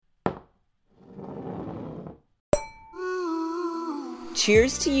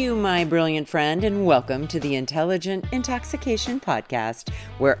Cheers to you, my brilliant friend, and welcome to the Intelligent Intoxication Podcast,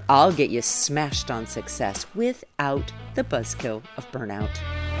 where I'll get you smashed on success without the buzzkill of burnout.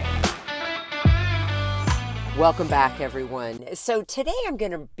 Welcome back, everyone. So today I'm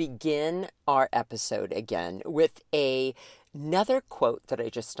going to begin our episode again with another quote that I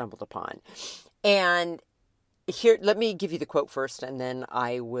just stumbled upon. And here, let me give you the quote first, and then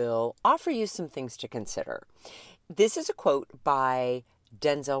I will offer you some things to consider. This is a quote by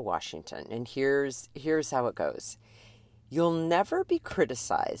Denzel Washington, and here's how it goes. You'll never be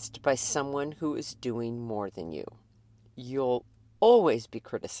criticized by someone who is doing more than you. You'll always be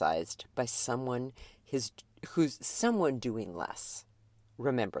criticized by someone who's doing less.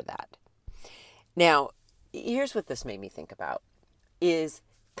 Remember that. Now, here's what this made me think about, is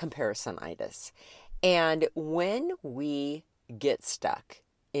comparisonitis. And when we get stuck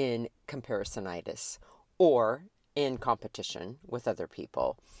in comparisonitis or in competition with other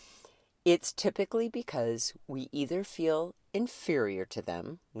people, it's typically because we either feel inferior to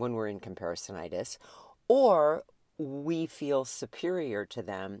them when we're in comparisonitis, or we feel superior to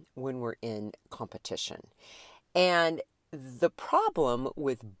them when we're in competition. And the problem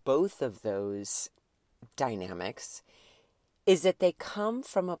with both of those dynamics is that they come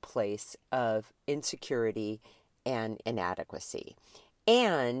from a place of insecurity and inadequacy.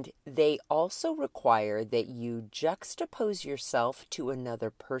 And they also require that you juxtapose yourself to another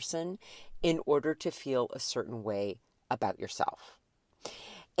person in order to feel a certain way about yourself.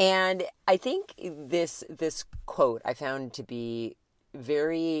 And I think this quote I found to be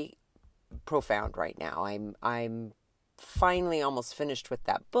very profound right now. I'm finally almost finished with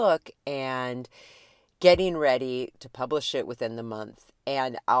that book and getting ready to publish it within the month.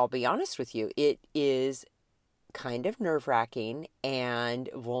 And I'll be honest with you, it is kind of nerve-wracking and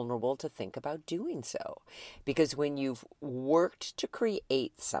vulnerable to think about doing so. Because when you've worked to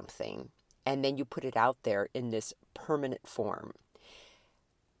create something and then you put it out there in this permanent form,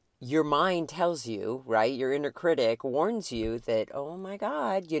 your mind tells you, right? Your inner critic warns you that, oh my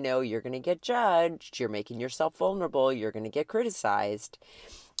God, you're going to get judged. You're making yourself vulnerable. You're going to get criticized.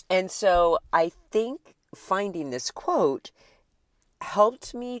 And so I think finding this quote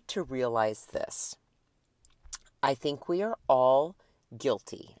helped me to realize this. I think we are all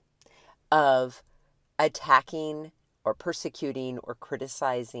guilty of attacking or persecuting or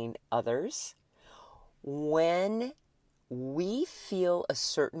criticizing others when we feel a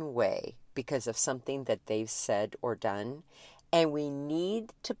certain way because of something that they've said or done, and we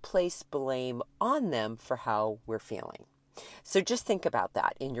need to place blame on them for how we're feeling. So just think about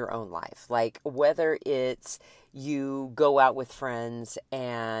that in your own life. Like whether it's you go out with friends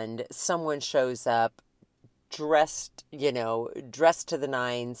and someone shows up dressed to the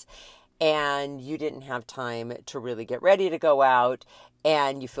nines, and you didn't have time to really get ready to go out,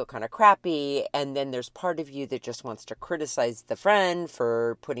 and you feel kind of crappy, and then there's part of you that just wants to criticize the friend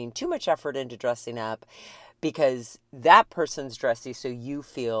for putting too much effort into dressing up because that person's dressy, so you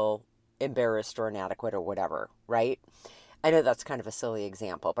feel embarrassed or inadequate or whatever, right? I know that's kind of a silly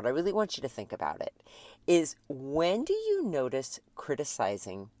example, but I really want you to think about it. Is when do you notice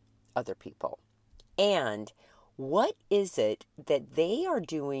criticizing other people? And what is it that they are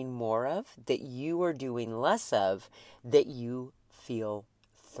doing more of, that you are doing less of, that you feel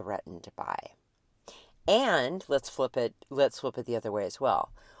threatened by? And let's flip it the other way as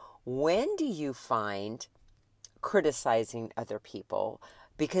well. When do you find criticizing other people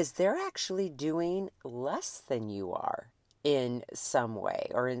because they're actually doing less than you are in some way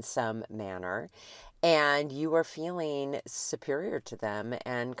or in some manner, and you are feeling superior to them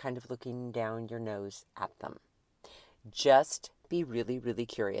and kind of looking down your nose at them? Just be really, really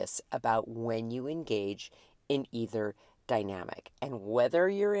curious about when you engage in either dynamic. And whether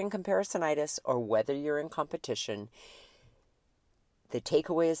you're in comparisonitis or whether you're in competition, the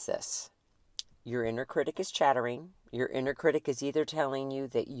takeaway is this. Your inner critic is chattering. Your inner critic is either telling you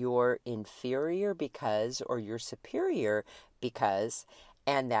that you're inferior because, or you're superior because,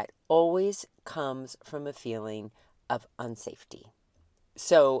 and that always comes from a feeling of unsafety.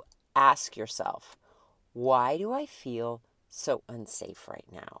 So ask yourself, why do I feel so unsafe right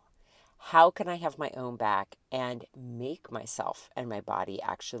now? How can I have my own back and make myself and my body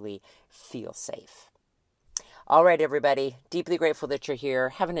actually feel safe? All right, everybody. Deeply grateful that you're here.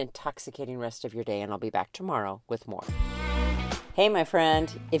 Have an intoxicating rest of your day, and I'll be back tomorrow with more. Hey, my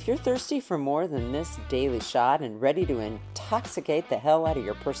friend. If you're thirsty for more than this daily shot and ready to intoxicate the hell out of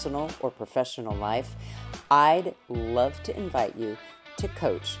your personal or professional life, I'd love to invite you to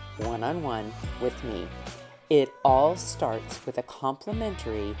coach one-on-one with me. It all starts with a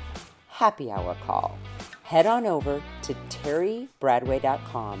complimentary happy hour call. head on over to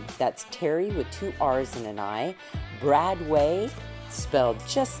terrybradway.com. That's Terry with 2 R's and an I. Bradway, spelled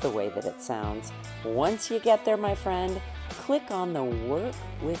just the way that it sounds. Once you get there, my friend, click on the Work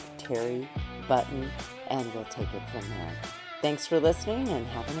with Terry button and we'll take it from there. Thanks for listening and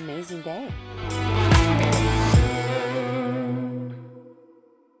have an amazing day.